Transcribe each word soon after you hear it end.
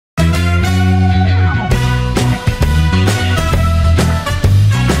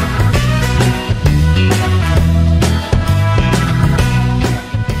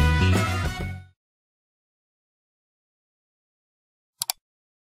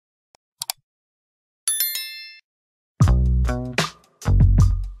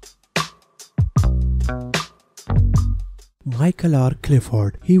Michael R.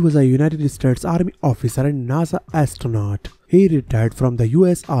 Clifford. He was a United States Army officer and NASA astronaut. He retired from the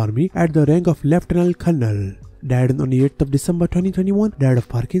US Army at the rank of Lieutenant Colonel. Died on the 8th of December 2021. Died of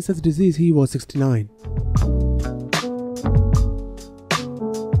Parkinson's disease. He was 69.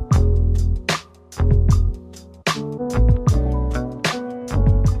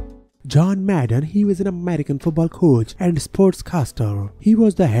 John Madden. He was an American football coach and sportscaster. He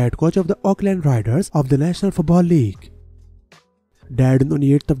was the head coach of the Oakland Raiders of the National Football League. Died on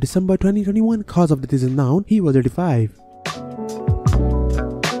the 8th of December 2021. Cause of death is unknown. He was 85.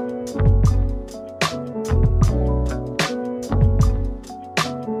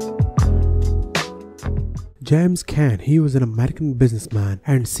 James Cayne. He was an American businessman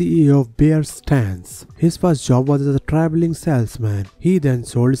and CEO of Bear Stearns. His first job was as a traveling salesman. He then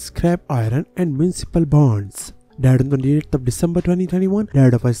sold scrap iron and municipal bonds. Died on the 28th of December 2021.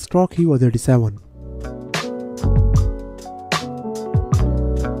 Died of a stroke. He was 87.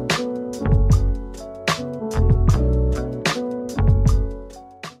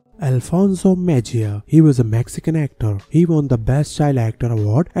 Alfonso Mejía. He was a Mexican actor. He won the Best Child Actor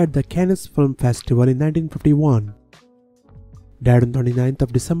award at the Cannes Film Festival in 1951. Died on 29th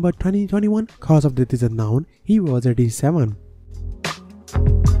of December 2021. Cause of death is unknown. He was 87.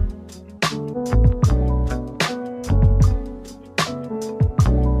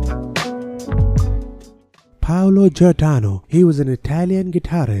 Paolo Giordano. He was an Italian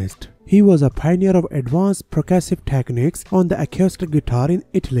guitarist. He was a pioneer of advanced percussive techniques on the acoustic guitar in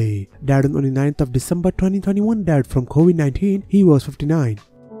Italy. Died on 29th of December 2021. Died from COVID-19. He was 59.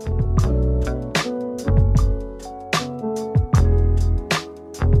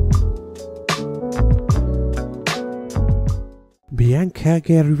 Bianca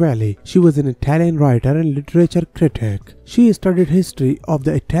Garavelli. She was an Italian writer and literature critic. She studied history of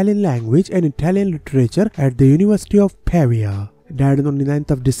the Italian language and Italian literature at the University of Pavia. Died on the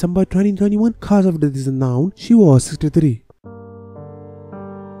 9th of December 2021. Cause of death is unknown. She was 63.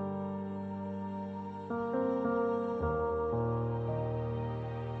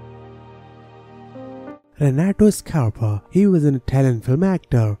 Renato Scarpa. He was an Italian film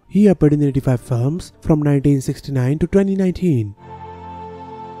actor. He appeared in 85 films from 1969 to 2019.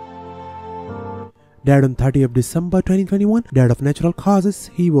 Died on 30th of December 2021. Died of natural causes.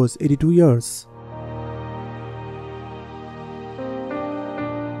 He was 82 years.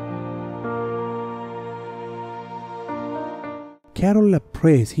 Karel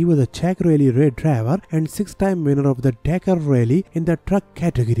Loprais. He was a Czech rally race driver and 6-time winner of the Dakar Rally in the truck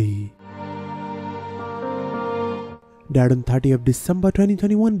category. Died on 30th of December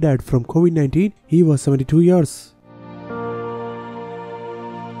 2021. Died from COVID-19. He was 72 years.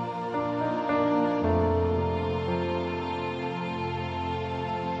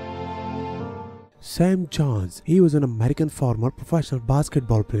 Sam Jones. He was an American former professional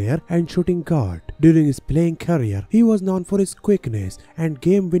basketball player and shooting guard. During his playing career, he was known for his quickness and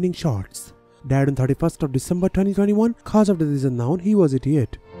game-winning shots. Died on 31st of December 2021. Cause of death is unknown. He was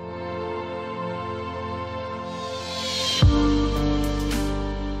 88.